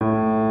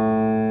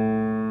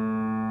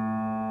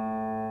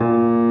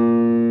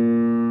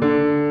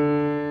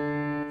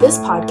This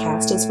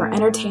podcast is for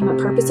entertainment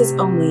purposes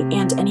only,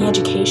 and any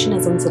education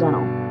is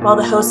incidental. While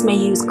the hosts may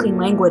use clean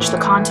language, the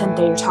content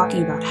they are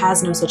talking about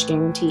has no such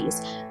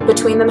guarantees.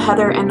 Between them,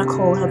 Heather and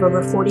Nicole have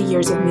over 40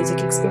 years of music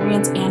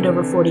experience and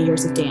over 40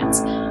 years of dance.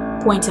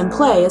 Point and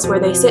Play is where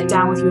they sit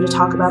down with you to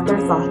talk about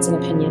their thoughts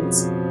and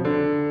opinions.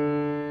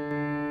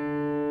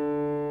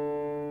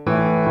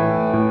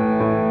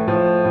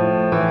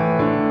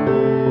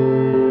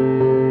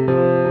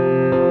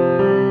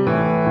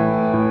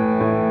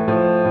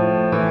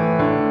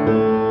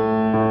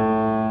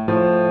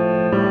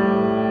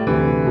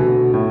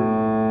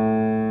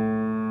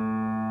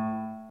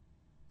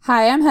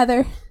 Hi, I'm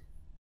Heather.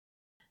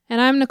 And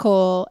I'm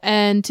Nicole,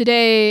 and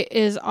today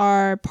is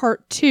our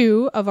part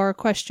 2 of our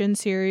question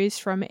series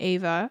from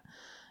Ava.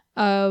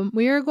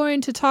 We are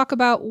going to talk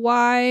about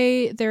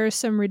why there is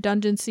some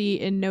redundancy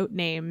in note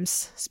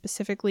names,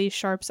 specifically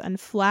sharps and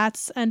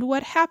flats, and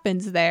what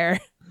happens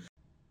there.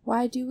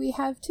 Why do we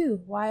have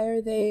two? Why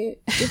are they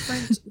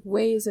different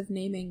ways of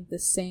naming the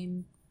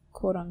same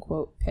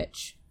quote-unquote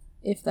pitch,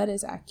 if that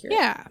is accurate?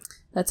 Yeah.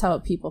 That's how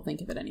people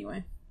think of it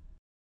anyway.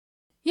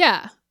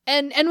 Yeah.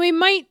 And we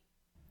might,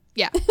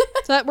 yeah.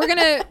 So we're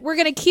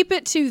gonna keep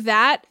it to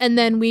that, and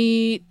then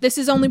this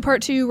is only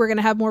part 2. We're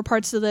gonna have more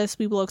parts to this.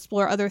 We will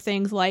explore other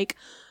things like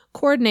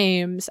chord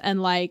names and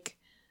like,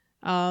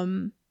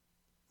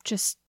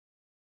 just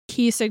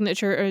key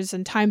signatures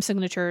and time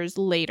signatures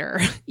later,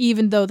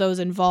 even though those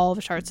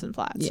involve sharps and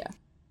flats. Yeah.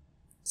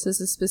 So this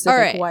is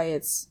specific why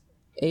it's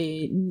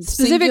a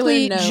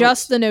specifically note.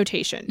 Just the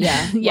notation.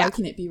 Yeah. Yeah. Why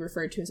can it be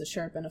referred to as a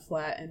sharp and a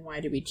flat, and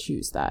why do we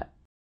choose that?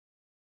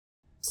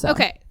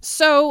 Okay,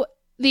 so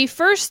the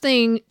first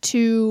thing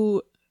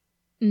to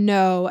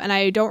know, and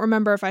I don't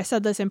remember if I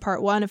said this in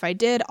part 1, if I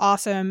did,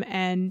 awesome,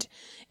 and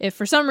if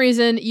for some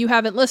reason you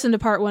haven't listened to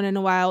part 1 in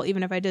a while,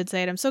 even if I did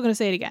say it, I'm still going to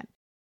say it again.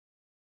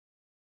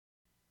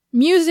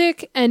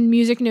 Music and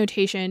music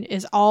notation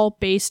is all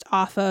based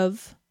off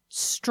of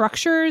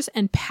structures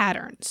and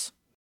patterns.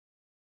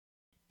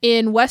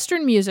 In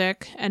Western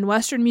music and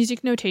Western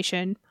music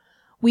notation,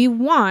 we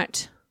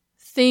want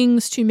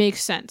things to make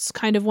sense,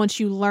 kind of once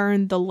you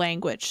learn the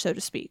language, so to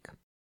speak.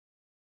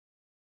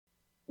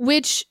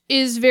 Which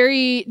is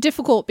very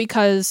difficult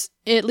because,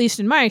 at least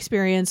in my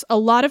experience, a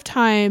lot of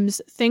times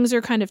things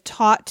are kind of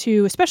taught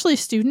to, especially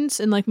students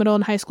in like middle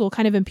and high school,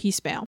 kind of in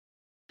piecemeal.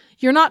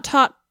 You're not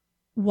taught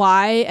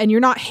why, and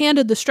you're not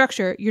handed the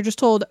structure. You're just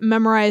told,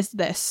 memorize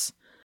this.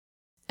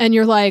 And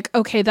you're like,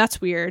 okay, that's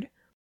weird.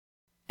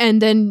 And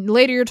then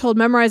later you're told,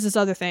 memorize this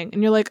other thing.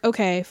 And you're like,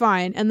 okay,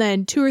 fine. And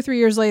then 2 or 3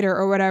 years later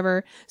or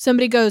whatever,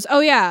 somebody goes,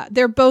 oh yeah,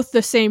 they're both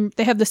the same.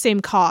 They have the same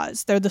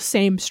cause. They're the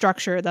same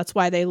structure. That's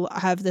why they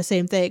have the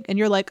same thing. And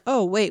you're like,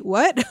 oh, wait,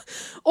 what?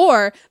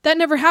 Or that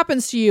never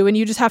happens to you and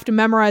you just have to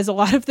memorize a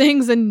lot of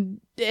things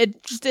and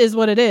it just is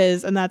what it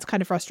is. And that's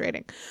kind of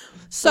frustrating.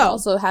 So but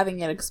also having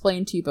it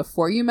explained to you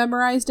before you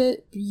memorized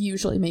it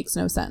usually makes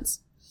no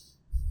sense.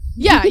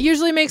 Yeah, it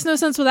usually makes no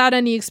sense without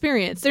any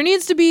experience. There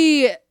needs to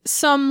be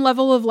some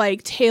level of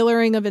like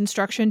tailoring of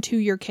instruction to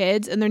your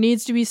kids, and there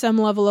needs to be some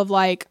level of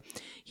like,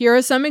 here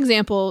are some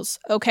examples.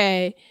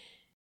 Okay,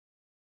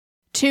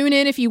 tune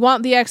in if you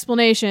want the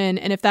explanation,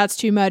 and if that's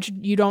too much,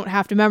 you don't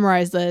have to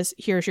memorize this.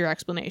 Here's your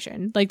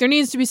explanation. Like there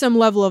needs to be some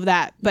level of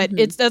that, but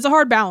that's a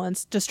hard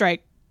balance to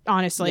strike,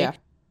 honestly. Yeah.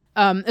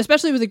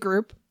 Especially with a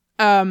group.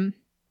 I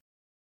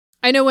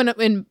know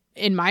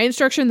in my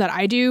instruction that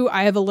I do,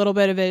 I have a little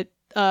bit of it.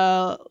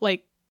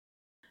 Like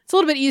it's a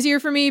little bit easier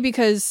for me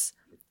because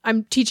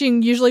I'm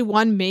teaching usually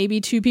 1, maybe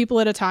 2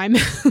 people at a time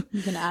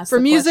you can ask for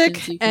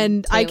music,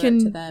 and I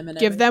can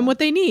give them what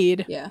they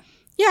need.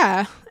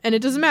 Yeah, and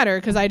it doesn't matter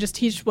because I just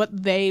teach what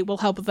they will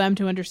help them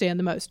to understand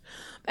the most.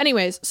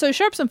 Anyways, so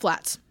sharps and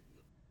flats.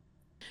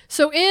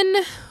 So in,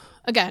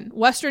 again,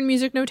 Western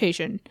music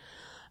notation,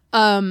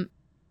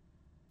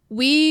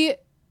 we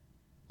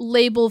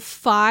label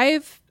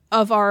 5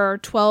 of our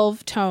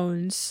 12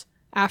 tones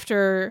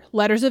after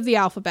letters of the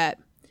alphabet.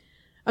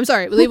 I'm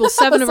sorry, we label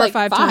 7 of our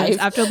 5 tones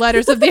after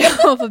letters of the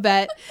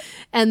alphabet,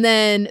 and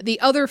then the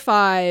other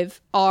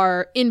 5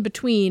 are in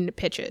between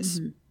pitches.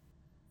 Mm-hmm.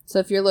 So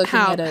if you're looking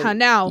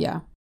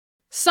at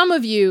some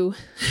of you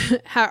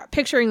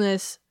picturing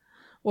this,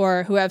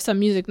 or who have some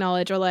music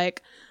knowledge, are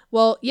like,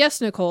 well, yes,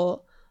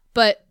 Nicole,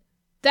 but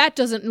that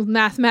doesn't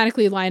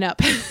mathematically line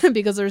up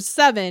because there's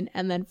 7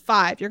 and then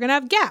 5. You're gonna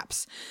have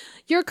gaps.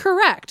 You're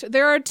correct.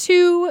 There are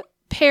 2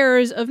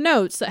 pairs of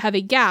notes that have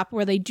a gap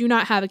where they do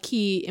not have a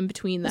key in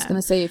between them. I was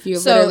going to say, if you're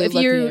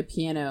looking at a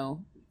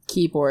piano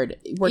keyboard,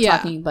 we're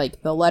talking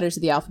like the letters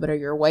of the alphabet are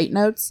your white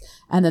notes,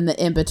 and then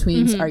the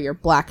in-betweens are your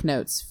black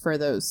notes for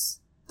those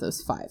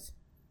 5.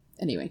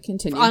 Anyway,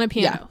 continue. On a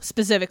piano,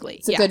 specifically.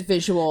 It's a good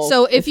visual.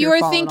 So if you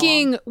are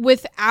thinking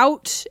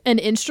without an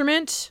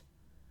instrument,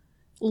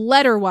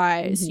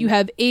 letter-wise, you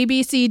have A,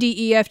 B, C, D,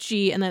 E, F,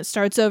 G, and then it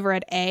starts over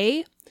at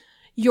A.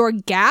 Your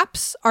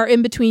gaps are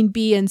in between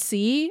B and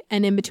C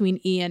and in between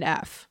E and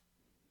F.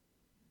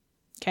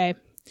 Okay.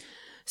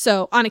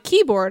 So on a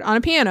keyboard, on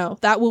a piano,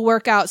 that will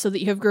work out so that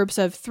you have groups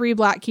of 3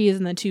 black keys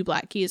and then 2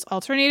 black keys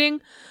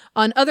alternating.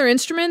 On other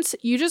instruments,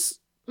 you just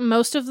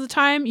most of the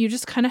time. You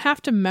just kind of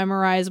have to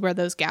memorize where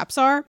those gaps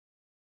are.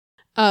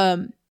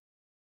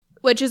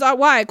 Which is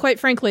why, quite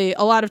frankly,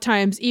 a lot of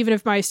times, even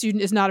if my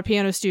student is not a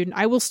piano student,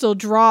 I will still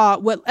draw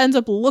what ends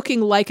up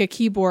looking like a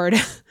keyboard,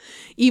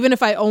 even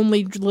if I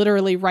only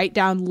literally write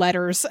down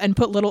letters and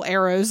put little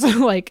arrows,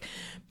 like,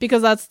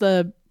 because that's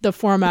the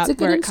format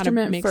where it kind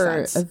of makes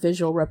sense. For a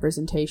visual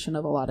representation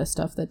of a lot of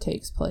stuff that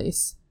takes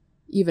place,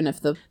 even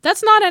if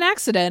that's not an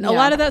accident. Yeah. A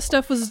lot of that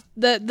stuff was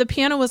the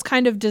piano was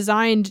kind of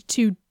designed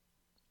to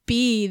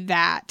be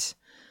that.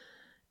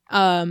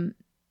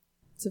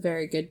 It's a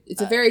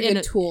very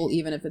good tool,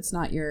 even if it's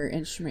not your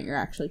instrument you're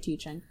actually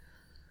teaching.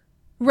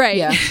 Right.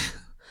 Yeah.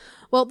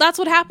 Well, that's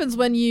what happens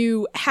when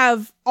you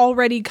have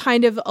already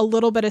kind of a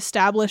little bit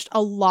established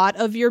a lot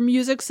of your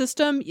music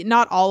system.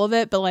 Not all of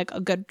it, but like a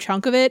good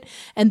chunk of it.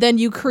 And then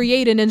you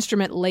create an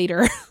instrument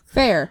later.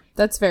 Fair.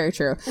 That's very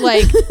true.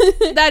 Like,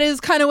 that is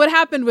kind of what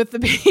happened with the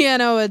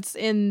piano. It's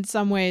in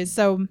some ways.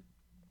 So,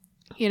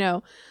 you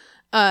know,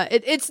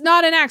 it's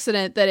not an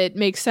accident that it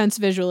makes sense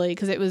visually,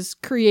 because it was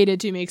created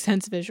to make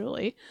sense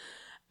visually.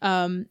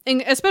 And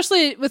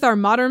especially with our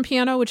modern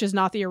piano, which is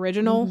not the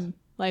original,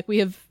 like we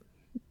have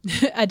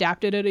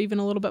adapted it even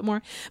a little bit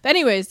more. But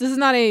anyways, this is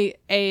not a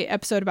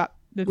episode about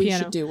the piano.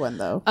 We should do one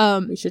though.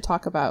 We should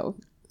talk about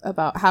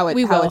how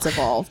it's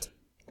evolved.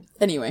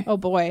 Anyway. Oh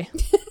boy.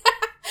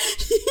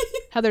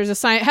 Heather's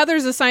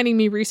assigning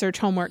me research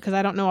homework because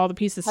I don't know all the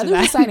pieces to that.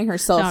 Heather's assigning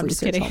herself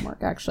research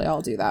homework. Actually,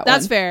 I'll do that.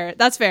 That's fair.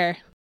 That's fair.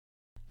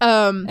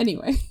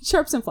 Anyway,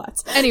 sharps and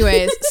flats.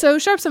 Anyways, so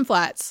sharps and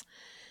flats.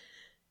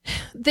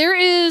 There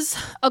is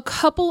a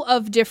couple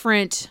of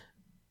different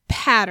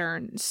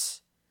patterns.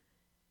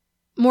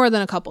 More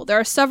than a couple. There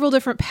are several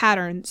different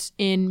patterns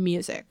in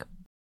music.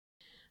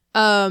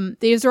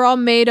 These are all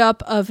made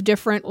up of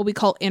different, what we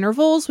call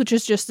intervals, which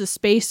is just the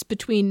space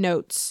between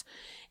notes.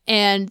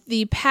 And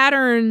the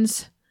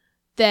patterns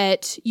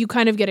that you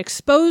kind of get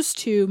exposed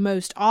to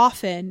most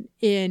often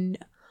in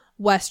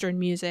Western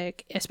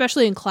music,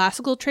 especially in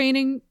classical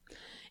training,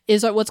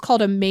 is what's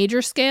called a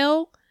major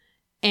scale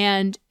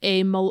and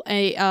a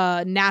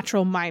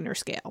natural minor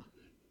scale.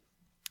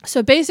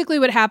 So basically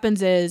what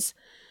happens is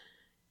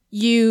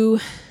you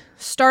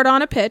start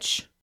on a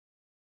pitch.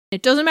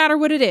 It doesn't matter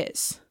what it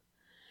is.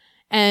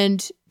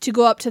 And to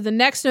go up to the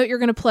next note you're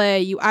going to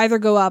play, you either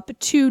go up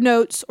 2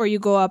 notes or you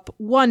go up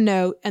 1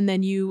 note, and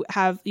then you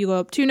go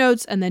up 2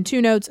 notes and then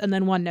 2 notes and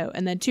then 1 note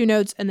and then 2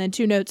 notes and then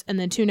 2 notes and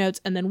then 2 notes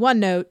and then 1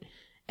 note,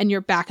 and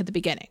you're back at the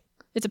beginning.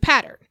 It's a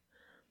pattern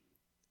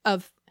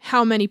of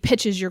how many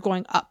pitches you're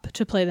going up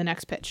to play the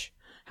next pitch,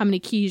 how many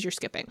keys you're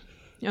skipping.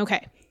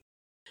 Okay.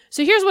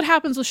 So here's what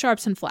happens with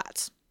sharps and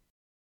flats.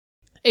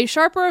 A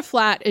sharp or a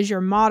flat is your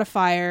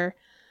modifier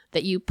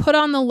that you put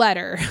on the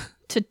letter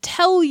to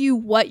tell you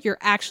what you're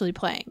actually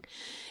playing.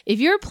 If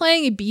you're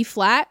playing a B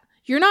flat,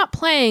 you're not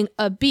playing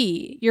a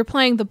B. You're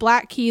playing the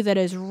black key that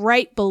is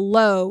right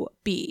below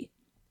B.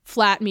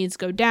 Flat means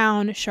go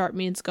down, sharp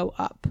means go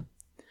up.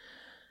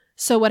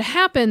 So what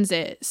happens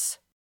is,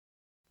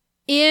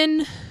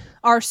 in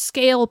our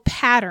scale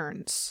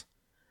patterns,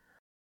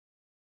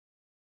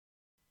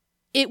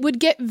 it would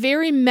get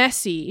very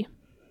messy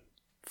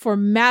for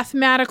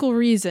mathematical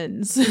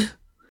reasons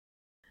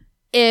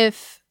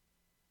if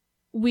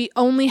we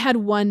only had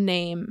one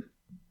name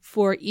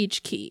for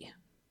each key.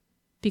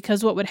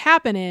 Because what would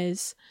happen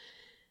is,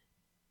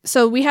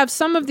 so we have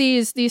some of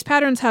these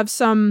patterns have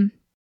some,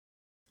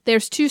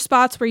 there's 2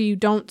 spots where you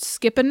don't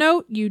skip a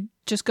note, you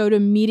just go to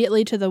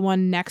immediately to the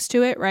one next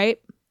to it, right?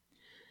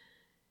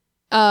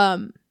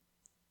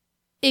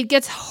 It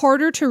gets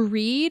harder to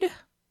read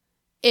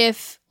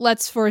if,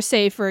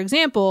 for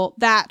example,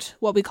 that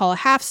what we call a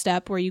half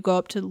step, where you go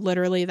up to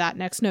literally that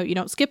next note, you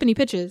don't skip any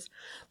pitches.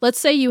 Let's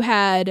say you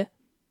had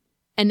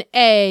an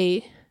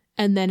A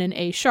and then an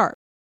A sharp.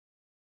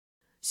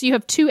 So you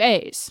have 2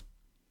 A's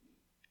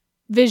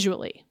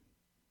visually,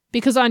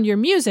 because on your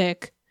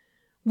music,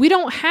 we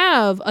don't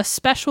have a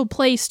special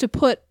place to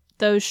put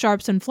those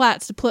sharps and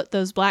flats, to put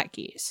those black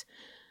keys.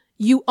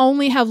 You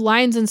only have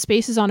lines and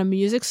spaces on a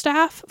music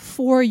staff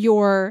for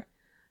your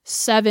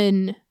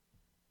 7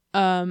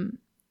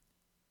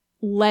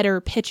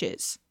 letter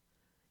pitches.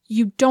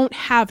 You don't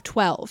have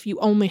 12. You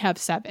only have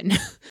 7.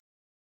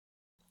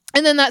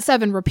 And then that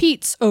 7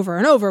 repeats over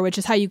and over, which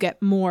is how you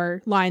get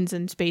more lines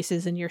and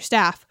spaces in your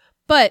staff.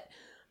 But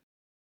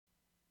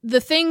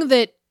the thing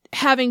that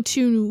having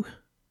 2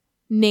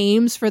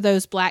 names for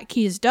those black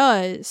keys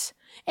does,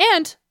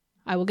 and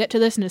I will get to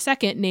this in a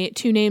second,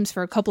 2 names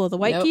for a couple of the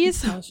white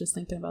keys. I was just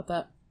thinking about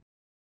that.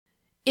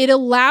 It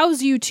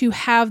allows you to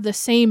have the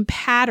same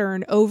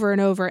pattern over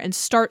and over and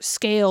start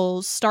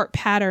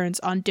patterns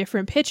on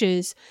different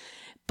pitches.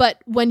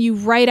 But when you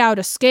write out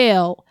a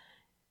scale,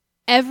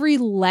 every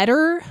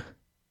letter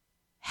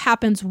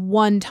happens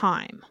one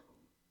time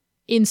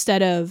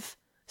instead of,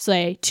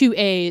 say, 2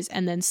 A's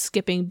and then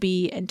skipping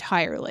B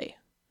entirely.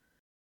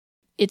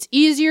 It's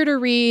easier to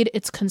read.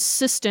 It's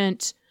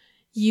consistent.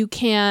 You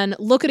can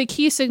look at a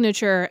key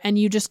signature and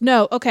you just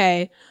know,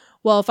 okay,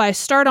 Well, if I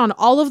start on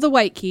all of the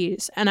white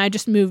keys and I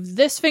just move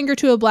this finger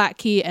to a black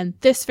key and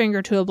this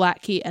finger to a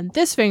black key and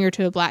this finger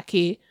to a black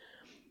key,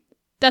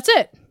 that's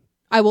it.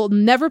 I will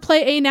never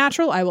play A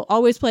natural. I will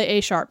always play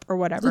A sharp or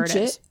whatever it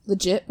is.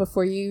 Legit,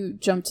 before you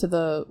jump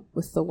to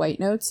with the white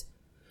notes,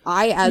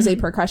 I, as a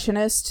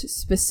percussionist,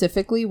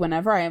 specifically,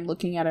 whenever I am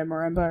looking at a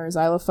marimba or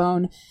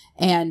xylophone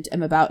and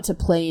am about to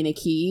play in a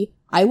key,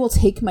 I will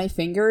take my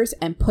fingers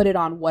and put it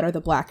on what are the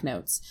black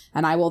notes.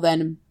 And I will put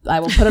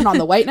it on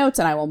the white notes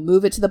and I will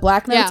move it to the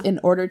black notes in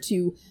order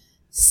to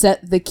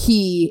set the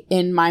key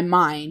in my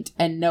mind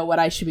and know what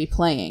I should be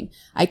playing.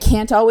 I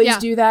can't always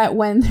do that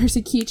when there's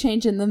a key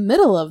change in the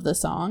middle of the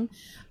song.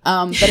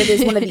 But it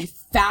is one of the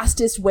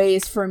fastest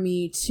ways for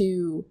me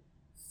to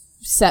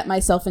set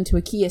myself into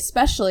a key,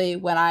 especially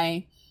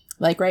when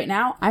like right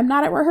now, I'm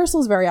not at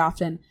rehearsals very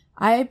often.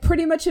 I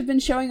pretty much have been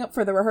showing up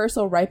for the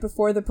rehearsal right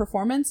before the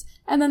performance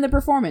and then the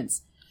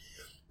performance.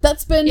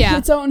 That's been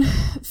its own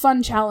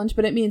fun challenge,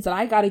 but it means that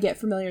I got to get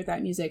familiar with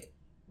that music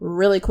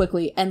really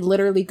quickly and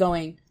literally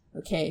going,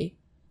 okay,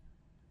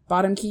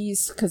 bottom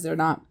keys, because they're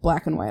not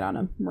black and white on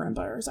a marimba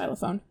or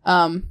xylophone.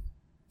 But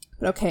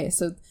okay,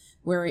 so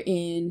we're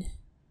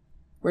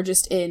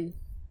just in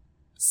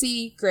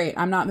C, great,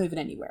 I'm not moving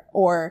anywhere.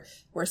 Or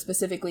we're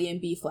specifically in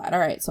B flat. All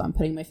right, so I'm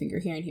putting my finger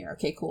here and here.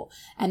 Okay, cool.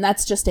 And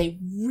that's just a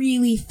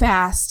really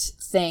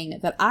fast thing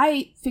that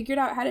I figured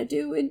out how to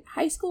do in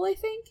high school, I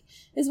think,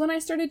 is when I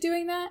started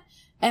doing that.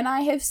 And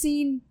I have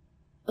seen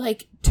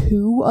like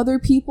 2 other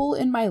people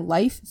in my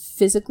life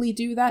physically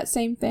do that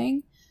same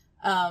thing.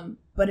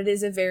 But it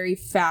is a very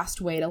fast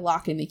way to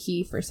lock in the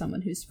key for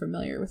someone who's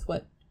familiar with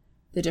what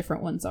the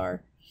different ones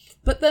are.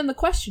 But then the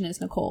question is,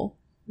 Nicole,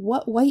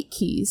 what white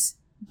keys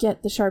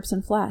get the sharps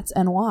and flats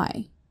and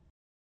why?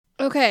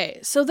 Okay,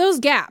 so those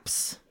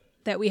gaps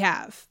that we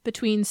have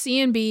between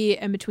C and B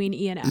and between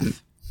E and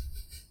F.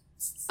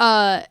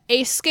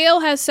 A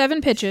scale has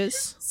 7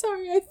 pitches.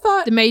 Sorry, I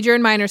thought the major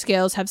and minor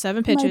scales have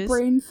 7 pitches. My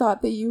brain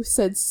thought that you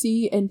said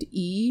C and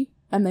E,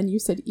 and then you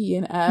said E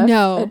and F.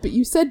 No. But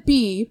you said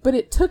B, but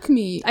it took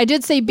me... I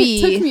did say B.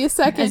 It took me a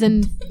second. As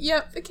in...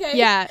 Yep, okay.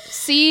 Yeah,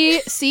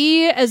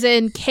 C as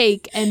in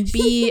cake, and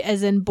B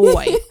as in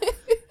boy.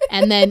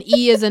 And then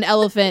E as in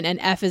elephant, and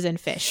F as in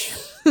fish.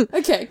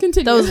 Okay,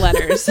 continue. Those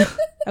letters.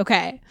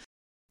 Okay.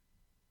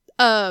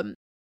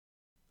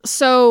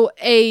 So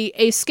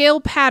a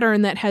scale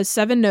pattern that has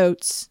 7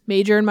 notes,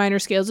 major and minor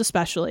scales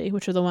especially,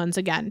 which are the ones,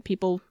 again,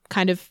 people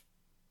kind of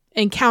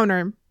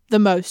encounter the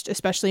most,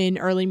 especially in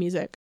early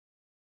music.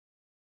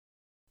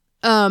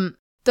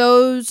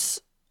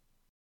 Those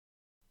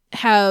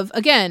have,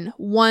 again,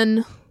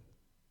 one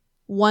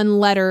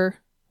letter,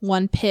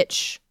 1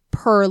 pitch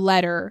per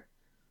letter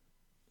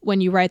when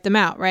you write them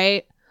out,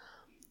 right?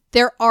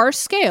 There are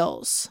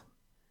scales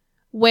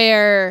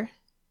where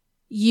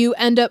you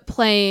end up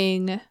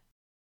playing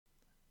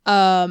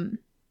an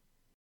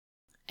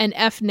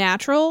F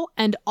natural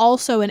and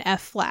also an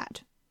F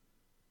flat,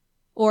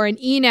 or an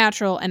E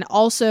natural and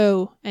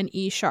also an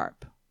E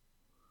sharp.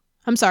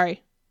 I'm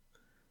sorry.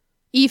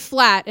 E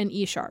flat and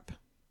E sharp.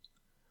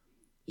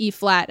 E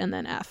flat and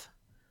then F.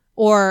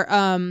 Or,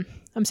 I'm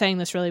saying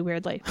this really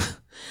weirdly.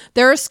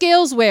 There are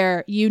scales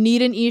where you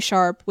need an E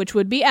sharp, which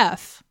would be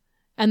F,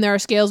 and there are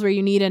scales where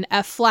you need an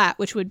F flat,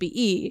 which would be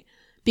E,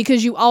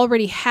 because you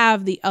already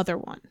have the other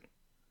one.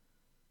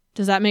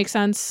 Does that make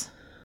sense?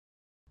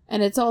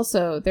 And it's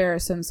also, there are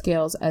some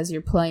scales as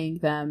you're playing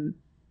them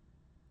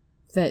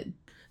that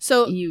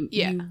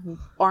you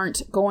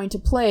aren't going to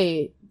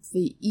play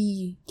the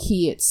E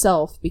key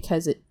itself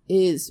because it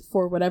is,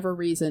 for whatever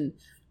reason,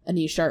 an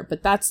E sharp.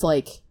 But that's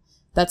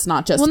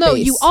not just no,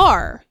 bass. you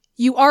are.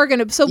 You are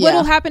going to... So what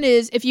will happen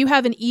is, if you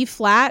have an E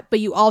flat, but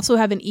you also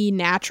have an E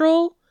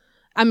natural...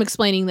 I'm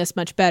explaining this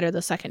much better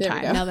the second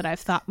time, now that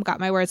I've got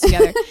my words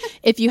together.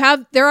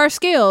 There are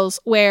scales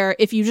where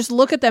if you just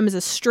look at them as a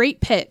straight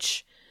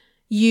pitch,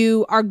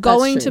 you are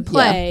going to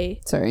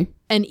play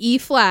an E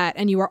flat,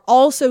 and you are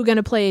also going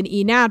to play an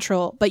E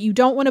natural, but you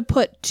don't want to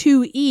put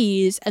 2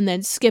 E's and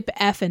then skip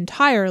F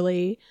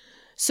entirely.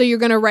 So you're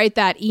going to write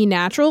that E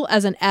natural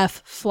as an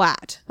F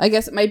flat. I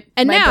guess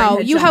now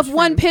you have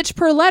 1 pitch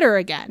per letter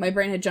again. My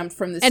brain had jumped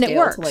from the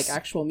scale to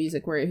actual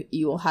music where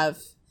you will have...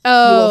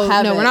 Oh,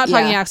 no, we're not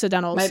talking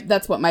accidentals.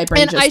 That's what my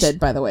brain did,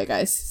 by the way,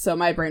 guys. So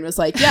my brain was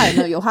like,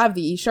 you'll have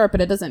the E sharp,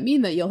 but it doesn't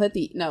mean that you'll hit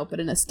the... No, but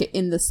in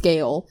the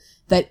scale,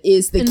 that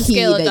is the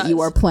key that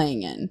you are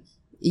playing in.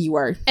 You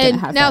are going to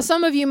have now, that.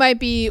 some of you might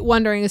be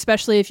wondering,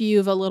 especially if you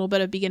have a little bit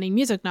of beginning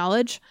music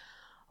knowledge,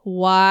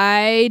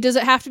 why does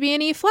it have to be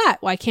an E flat?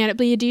 Why can't it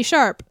be a D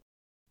sharp?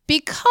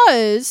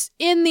 Because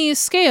in these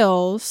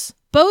scales,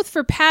 both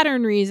for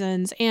pattern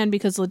reasons and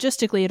because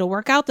logistically it'll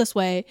work out this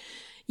way,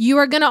 you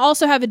are going to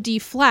also have a D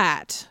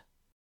flat.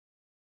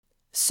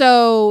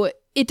 So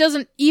it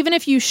doesn't, even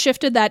if you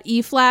shifted that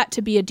E flat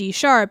to be a D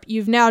sharp,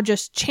 you've now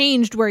just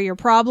changed where your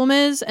problem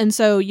is. And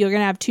so you're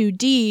going to have 2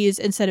 Ds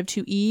instead of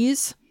 2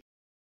 E's.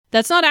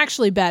 That's not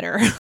actually better.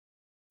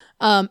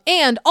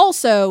 And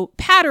also,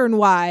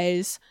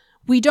 pattern-wise,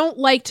 we don't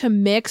like to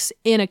mix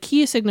in a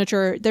key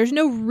signature. There's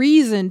no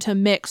reason to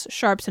mix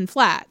sharps and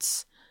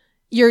flats.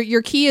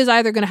 Your key is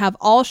either going to have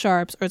all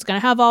sharps or it's going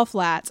to have all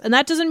flats. And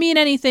that doesn't mean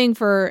anything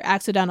for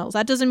accidentals.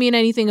 That doesn't mean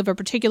anything if a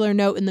particular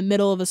note in the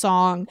middle of a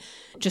song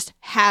just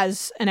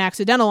has an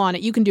accidental on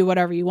it. You can do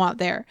whatever you want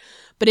there.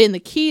 But in the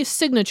key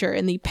signature,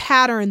 in the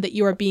pattern that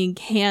you are being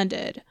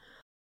handed,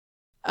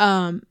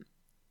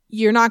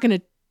 you're not going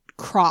to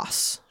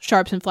cross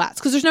sharps and flats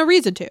because there's no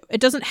reason to. It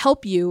doesn't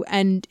help you,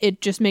 and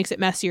it just makes it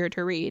messier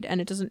to read,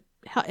 and it doesn't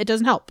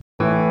help.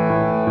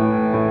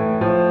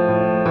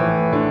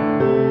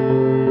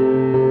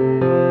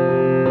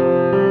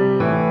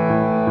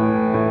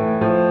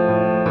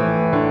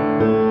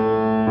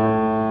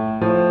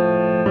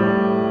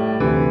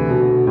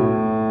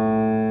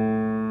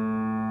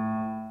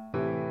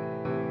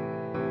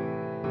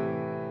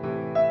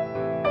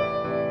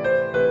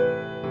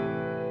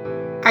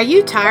 Are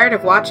you tired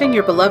of watching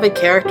your beloved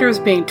characters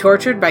being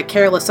tortured by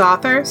careless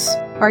authors?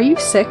 Are you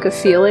sick of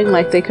feeling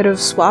like they could have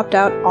swapped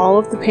out all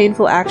of the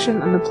painful action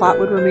and the plot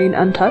would remain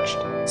untouched?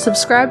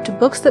 Subscribe to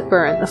Books That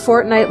Burn, the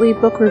fortnightly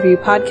book review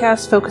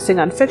podcast focusing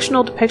on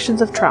fictional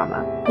depictions of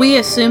trauma. We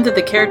assume that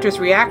the characters'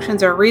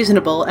 reactions are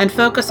reasonable and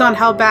focus on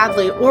how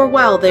badly or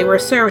well they were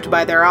served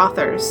by their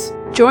authors.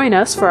 Join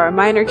us for our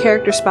minor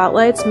character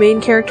spotlights, main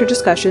character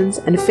discussions,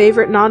 and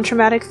favorite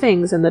non-traumatic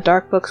things in the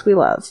dark books we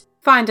love.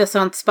 Find us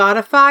on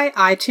Spotify,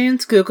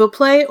 iTunes, Google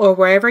Play, or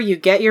wherever you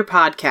get your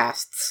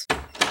podcasts.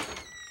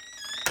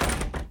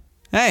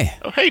 Hey.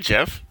 Oh, hey,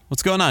 Jeff.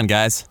 What's going on,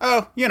 guys?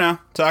 Oh,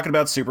 talking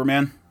about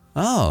Superman.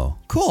 Oh,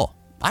 cool.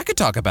 I could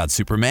talk about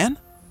Superman.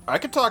 I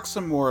could talk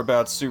some more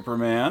about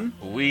Superman.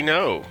 We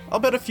know. I'll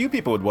bet a few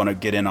people would want to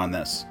get in on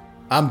this.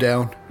 I'm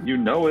down. You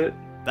know it.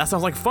 That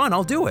sounds like fun.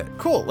 I'll do it.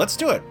 Cool, let's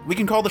do it. We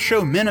can call the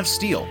show Men of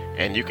Steel.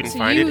 And you can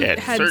find it at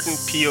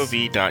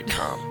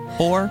certainpov.com.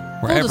 Or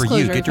wherever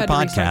you get your podcasts. I've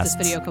had to podcasts. this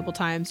video a couple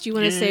times. Do you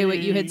want to say what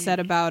you had said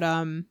about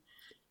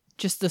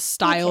just the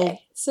style? Okay.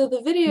 So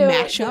the video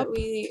mashup that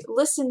we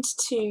listened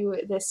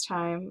to this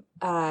time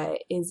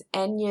is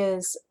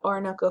Enya's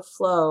Orinoco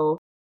Flow,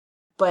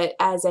 but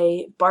as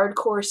a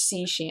bardcore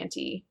sea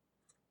shanty,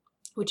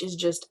 which is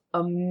just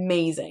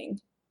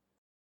amazing.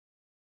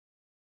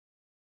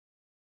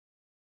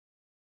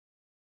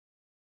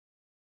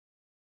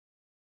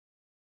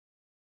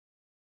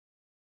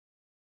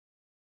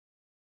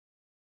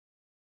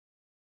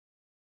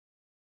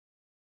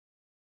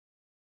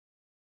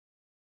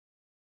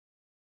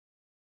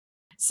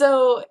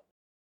 So,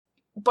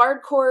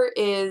 bardcore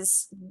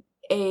is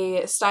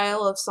a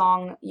style of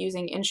song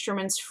using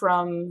instruments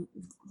from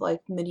like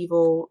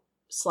medieval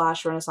 /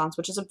 Renaissance,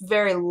 which is a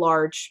very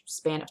large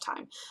span of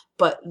time,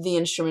 but the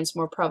instruments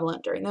more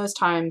prevalent during those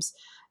times,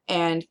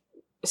 and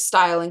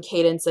style and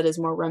cadence that is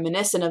more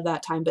reminiscent of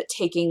that time, but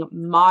taking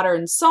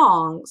modern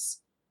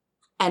songs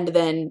and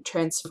then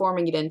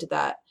transforming it into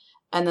that.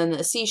 And then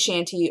the sea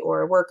shanty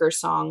or worker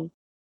song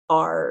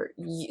are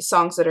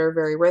songs that are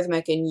very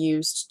rhythmic and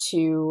used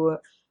to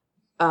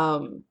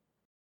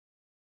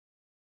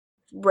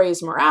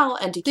raise morale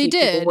and to keep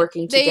people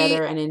working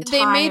together and in time.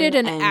 They made it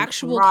an and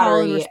actual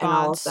call and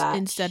response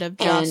instead of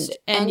just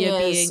Enya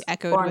being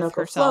echoed Orinoco with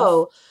herself.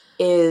 Flow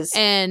is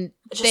and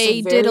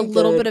they did a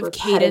little bit of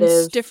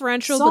cadence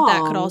differential, but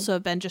that could also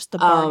have been just the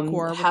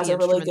bardcore with has the a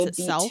really good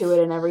itself. beat to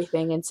it and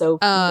everything, and so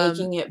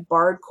making it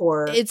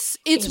bardcore, it's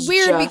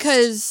weird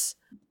because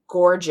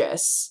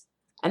gorgeous,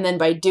 and then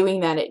by doing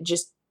that, it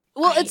just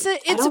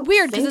it's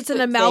weird because it's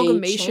an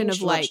amalgamation of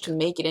like to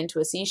make it into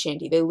a sea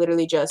shanty. They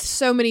literally just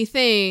so many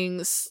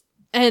things,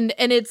 and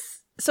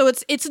it's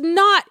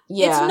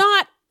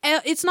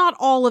not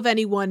all of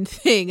any one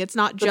thing. It's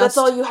not just that's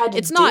all you had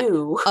to do. Not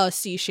a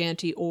sea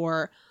shanty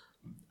or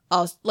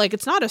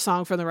it's not a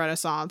song from the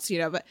Renaissance,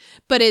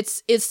 but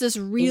it's this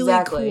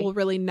really cool,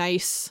 really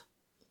nice.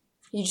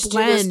 You just do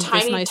those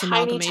tiny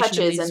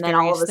touches, and then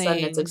all of a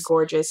sudden it's a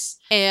gorgeous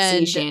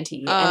sea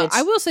shanty. And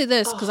I will say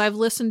this because I've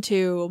listened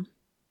to.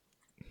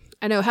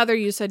 I know, Heather,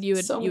 you said you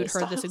had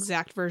heard this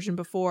exact version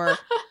before.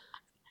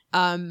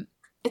 I've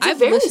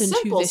listened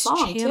to this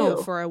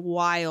channel for a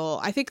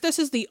while. I think this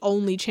is the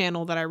only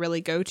channel that I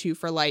really go to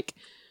for like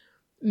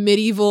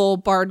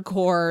medieval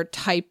bardcore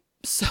type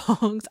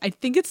songs. I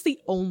think it's the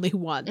only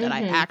one that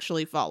I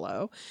actually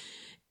follow.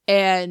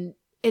 And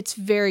it's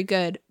very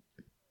good.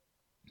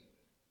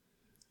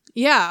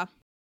 Yeah.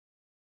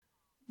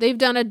 They've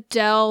done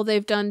Adele,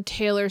 they've done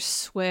Taylor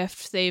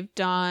Swift, they've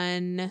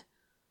done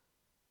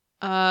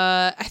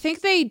I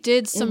think they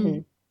did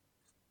some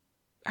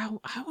I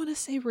want to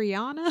say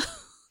Rihanna.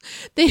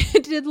 They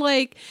did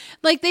like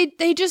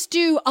they just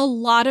do a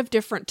lot of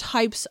different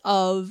types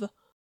of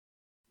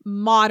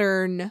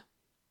modern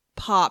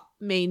pop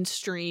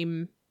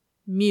mainstream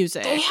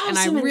music, and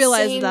I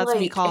realize that's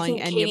me calling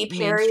Enya Katy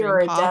Perry or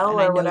Adele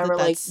or whatever,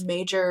 like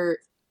major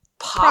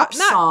pop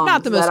songs.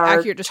 Not the most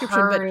accurate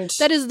description, but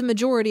that is the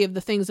majority of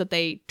the things that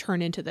they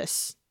turn into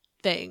this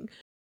thing.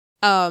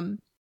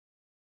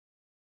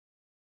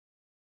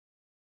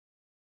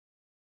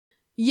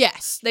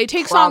 Yes, they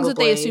take songs that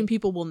they assume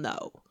people will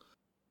know.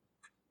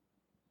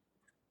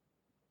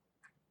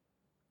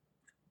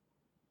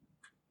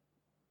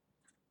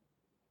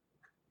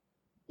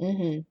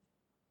 Mm-hmm.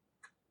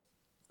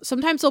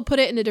 Sometimes they'll put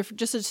it in a different,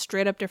 just a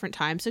straight up different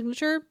time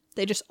signature.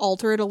 They just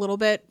alter it a little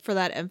bit for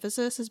that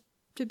emphasis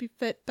to be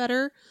fit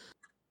better.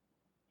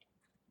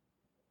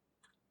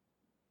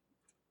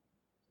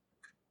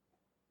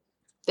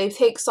 They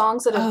take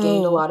songs that have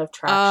gained a lot of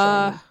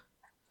traction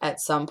at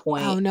some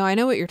point. Oh, no, I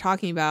know what you're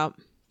talking about.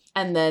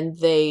 And then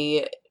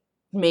they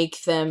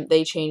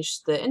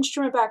change the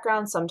instrument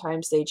background.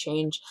 Sometimes they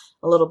change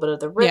a little bit of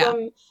the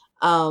rhythm.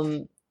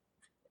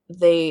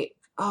 Yeah.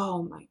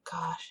 Oh my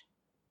gosh.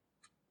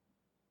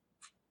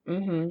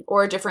 Mm-hmm.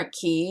 Or a different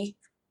key.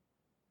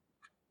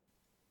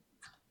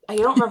 I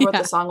don't remember what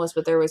the song was,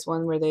 but there was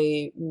one where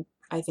they,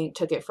 I think,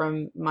 took it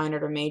from minor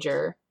to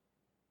major.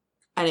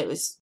 And it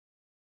was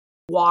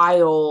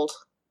wild.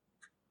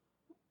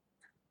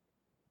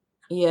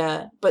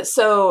 Yeah. But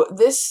so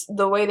they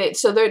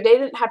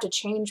didn't have to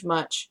change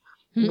much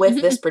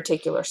with this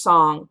particular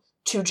song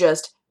to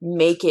just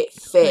make it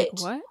fit.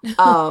 Like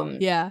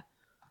what? Yeah.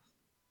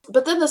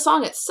 But then the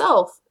song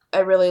itself, I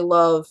really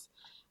love,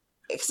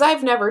 because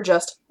I've never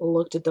just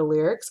looked at the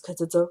lyrics, because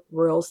it's a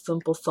real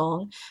simple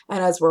song. And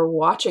as we're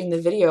watching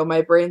the video,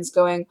 my brain's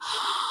going,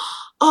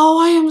 oh,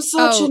 I am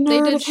such a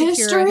nerd of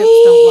history.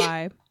 Hips Don't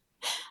Lie.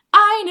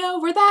 I know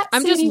where that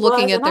I'm city just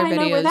looking was, at their and I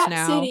know videos where that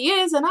now. city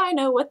is, and I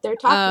know what they're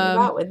talking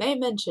about when they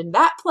mentioned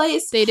that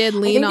place. They did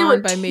Lean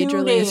On by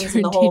Major Lazer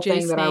and the whole DJ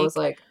thing Snake. that I was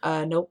like,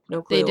 nope,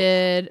 no clue. They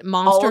did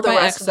Monster all of the by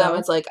rest EXO. Of them,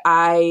 it's like,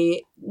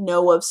 I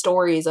know of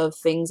stories of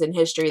things in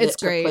history that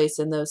took place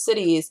in those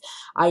cities.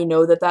 I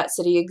know that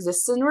city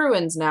exists in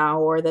ruins now,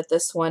 or that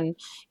this one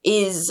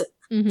is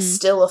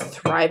still a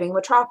thriving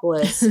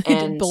metropolis.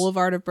 And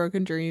Boulevard of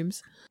Broken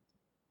Dreams.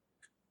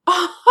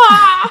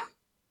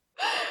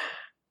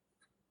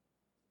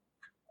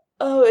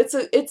 Oh,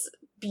 it's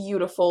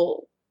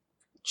beautiful.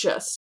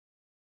 Just.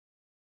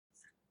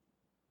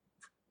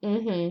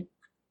 You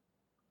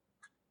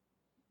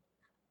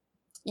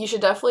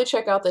should definitely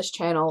check out this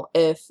channel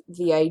if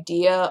the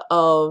idea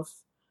of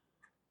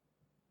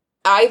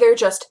either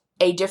just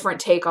a different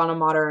take on a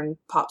modern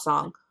pop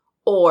song,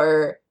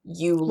 or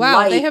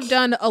they have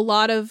done a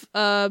lot of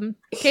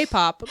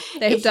K-pop.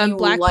 They have done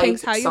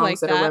Blackpink's How You Like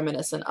That. That are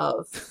reminiscent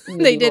of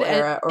they did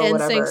era or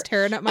whatever. NSYNC's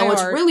Tearing Up My Heart.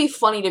 Heart. What's really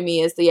funny to me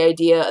is the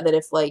idea that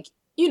if, like,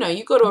 you know,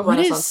 you go to a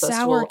Renaissance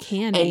festival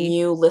and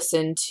you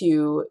listen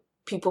to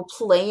people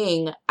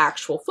playing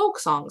actual folk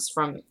songs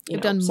from,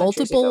 done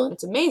multiple ago,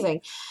 it's amazing.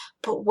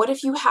 But what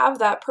if you have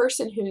that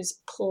person who's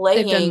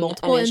playing an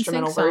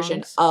instrumental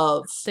version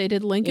of, they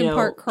did Linkin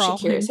Park Crawl.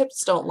 Shakira's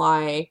Hips Don't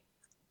Lie.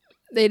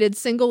 They did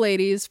Single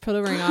Ladies, Put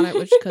a Ring on It,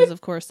 which, because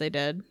of course they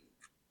did.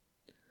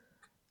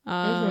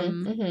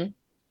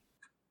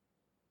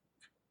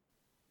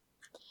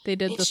 They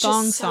did the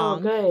Thong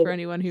Song, for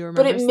anyone who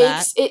remembers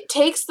that. But it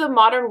takes the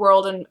modern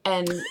world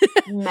and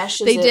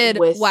meshes they it did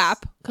with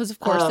WAP, because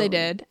of course they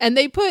did. And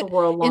they put,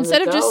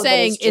 instead of just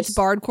saying it's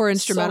bardcore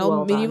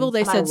instrumental medieval,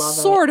 they said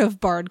sort of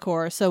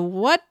bardcore. So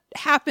what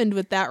happened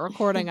with that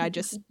recording, I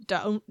just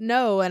don't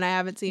know, and I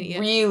haven't seen it yet.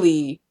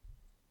 Really?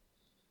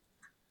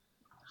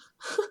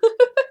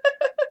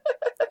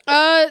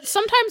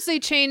 Sometimes they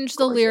change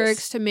the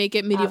lyrics to make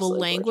it medieval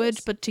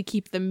language, but to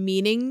keep the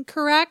meaning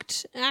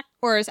correct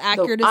or as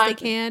accurate as they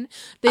can.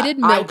 They did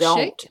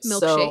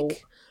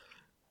Milkshake.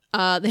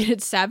 They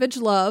did Savage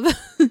Love.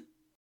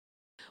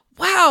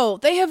 Wow,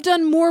 they have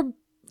done more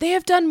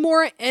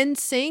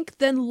NSYNC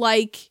than,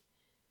 like,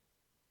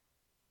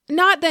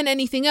 not than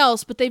anything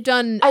else, but they've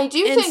done. I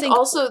do think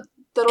also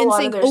that a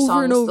lot of their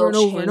songs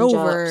over and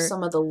over.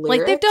 Some of the lyrics,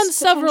 like, they've done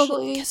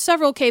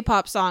several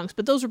K-pop songs,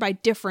 but those are by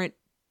different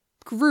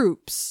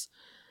groups.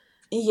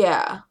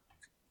 Yeah,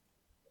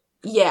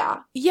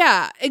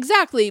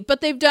 exactly.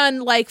 But they've done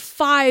like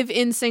 5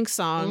 NSYNC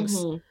songs.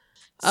 So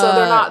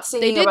they're not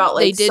singing about,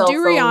 like, they did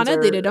do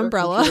Rihanna. They did or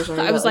Umbrella.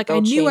 I was like, I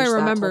knew I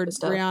remembered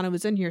Rihanna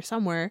was in here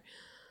somewhere.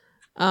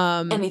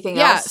 Anything else?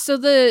 Yeah. So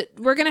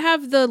we're gonna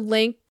have the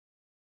link.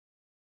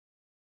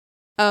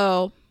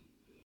 Oh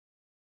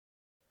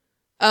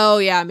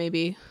yeah,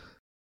 maybe.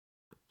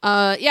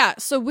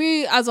 So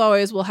we, as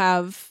always, will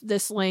have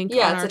this link on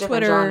our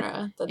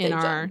Twitter, in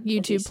our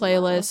YouTube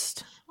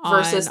playlist,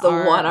 versus the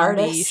one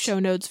artist, the show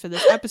notes for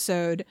this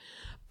episode.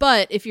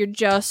 But if you're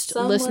just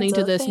listening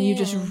to this and you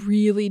just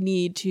really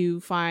need to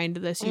find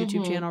this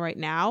YouTube channel right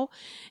now,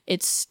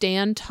 it's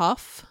Stan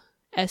Tough,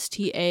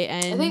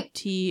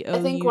 STANTOUGH.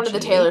 I think one of the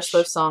Taylor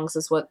Swift songs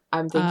is what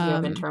I'm thinking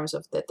of in terms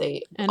of that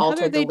they altered the lyrics a little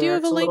bit. They do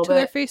have a link to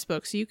their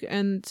Facebook, so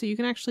you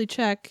can actually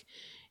check.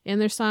 And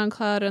their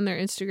SoundCloud and their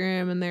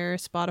Instagram and their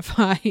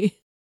Spotify.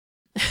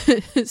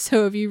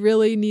 So if you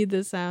really need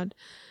this sound.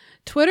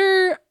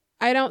 Twitter,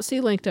 I don't see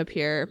linked up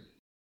here.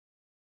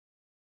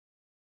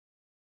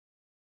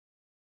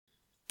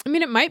 I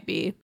mean, it might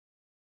be.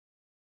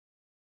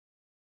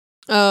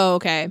 Oh,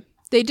 okay.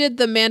 They did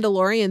the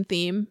Mandalorian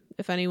theme,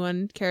 if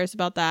anyone cares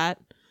about that.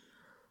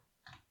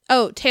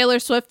 Oh, Taylor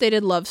Swift, they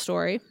did Love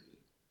Story.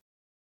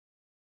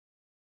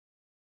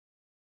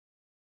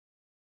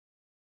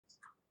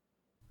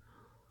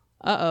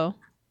 Uh-oh.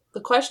 The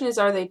question is,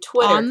 are they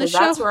Twitter? Because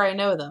that's where I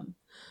know them.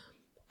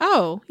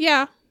 Oh,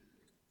 yeah.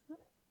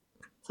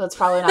 So it's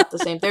probably not the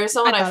same. There's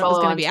someone I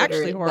follow on Twitter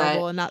actually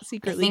horrible and not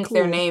secretly I think cool.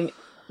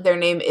 their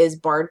name is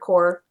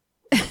Bardcore,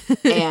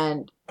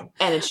 and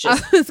it's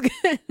just. I was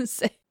gonna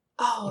say.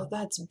 Oh,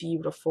 that's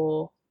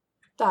beautiful.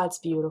 That's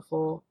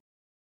beautiful.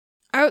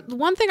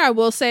 One thing I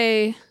will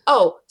say.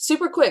 Oh,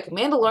 super quick,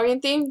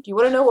 Mandalorian theme. Do you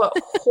want to know what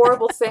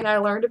horrible thing I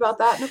learned about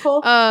that,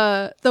 Nicole?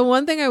 The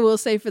one thing I will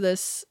say for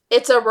this.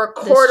 It's a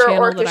recorder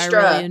orchestra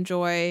that I really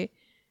enjoy.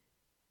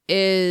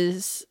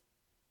 Is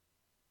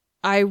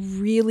I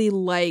really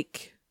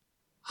like.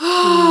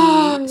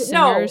 No,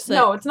 it's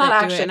not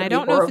actually. And I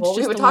don't know if it's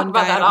just we the talk one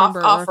about guy that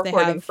off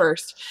recording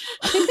first.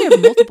 I think they have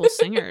multiple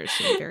singers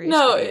in various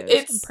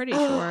videos. I'm pretty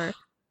sure.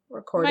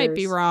 Recorders. Might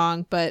be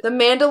wrong, but the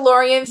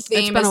Mandalorian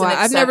theme is an exception.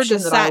 I've never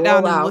just sat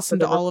down and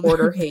listened to all of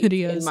their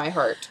videos in my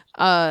heart.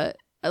 I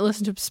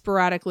listen to them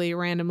sporadically,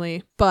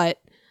 randomly,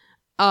 but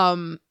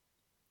I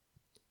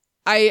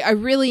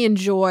really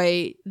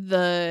enjoy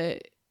the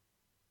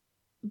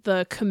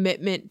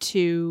commitment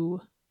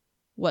to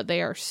what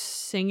they are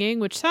singing,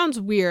 which sounds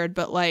weird,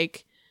 but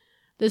like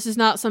this is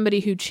not somebody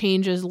who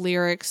changes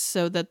lyrics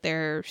so that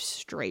they're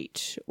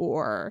straight,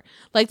 or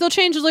like they'll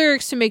change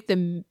lyrics to make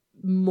them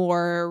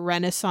more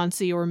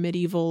Renaissance-y or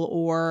medieval,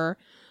 or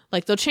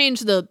like they'll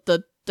change the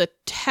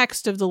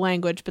text of the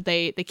language, but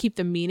they keep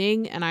the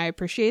meaning, and I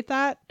appreciate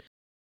that.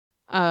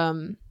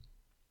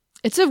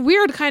 It's a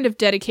weird kind of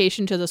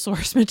dedication to the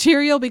source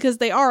material because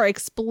they are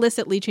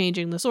explicitly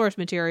changing the source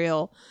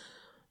material.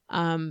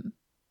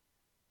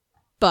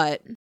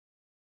 But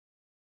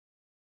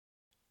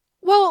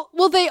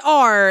well, they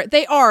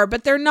are,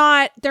 but they're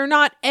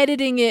not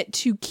editing it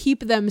to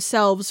keep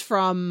themselves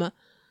from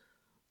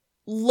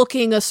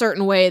looking a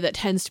certain way that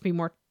tends to be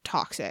more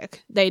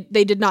toxic. They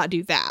did not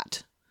do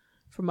that,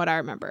 from what I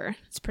remember.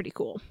 It's pretty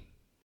cool.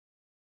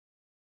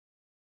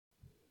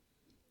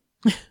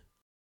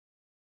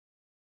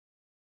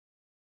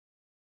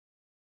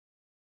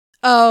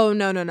 Oh,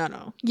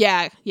 no.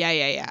 Yeah.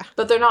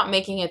 But they're not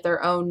making it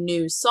their own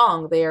new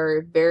song. They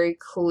are very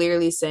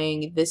clearly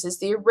saying, this is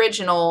the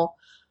original.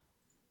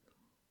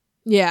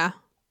 Yeah.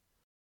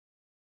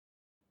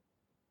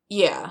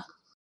 Yeah.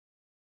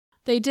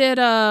 They did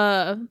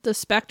The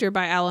Spectre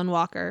by Alan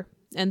Walker,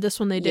 and this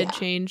one they did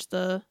change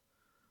the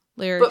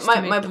lyrics.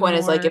 But my point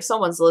is, like, if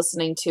someone's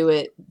listening to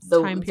it,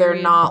 they're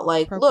not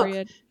like,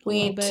 look,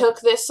 we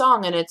took this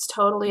song and it's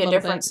totally a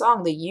different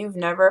song that you've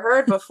never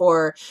heard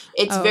before.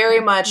 It's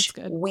very much,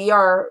 we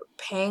are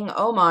paying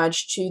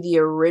homage to the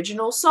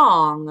original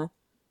song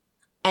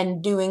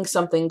and doing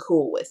something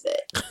cool with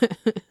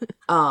it.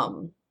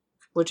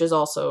 Which is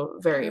also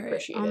very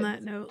appreciated. On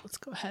that note, let's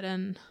go ahead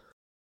and...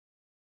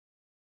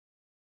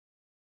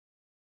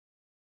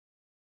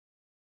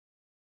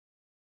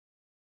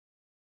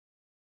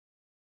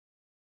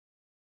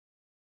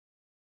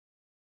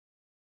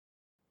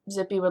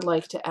 Zippy would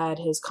like to add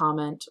his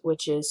comment,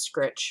 which is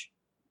Scritch.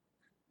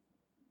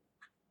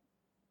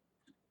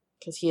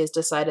 Because he has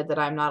decided that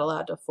I'm not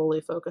allowed to fully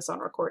focus on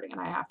recording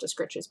and I have to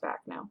scritch his back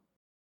now.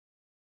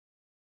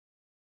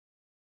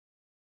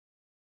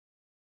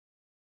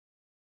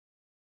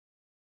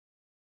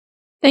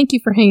 Thank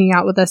you for hanging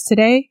out with us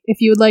today. If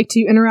you would like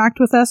to interact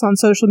with us on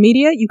social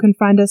media, you can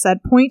find us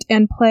at Point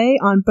and Play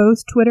on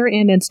both Twitter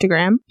and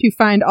Instagram. To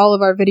find all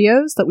of our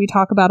videos that we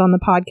talk about on the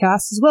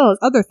podcast, as well as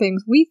other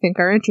things we think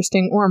are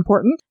interesting or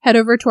important, head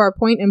over to our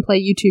Point and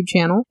Play YouTube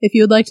channel. If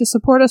you would like to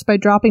support us by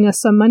dropping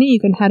us some money, you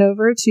can head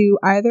over to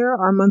either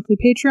our monthly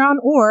Patreon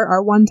or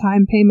our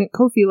one-time payment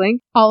Ko-fi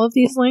link. All of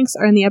these links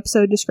are in the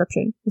episode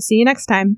description. We'll see you next time.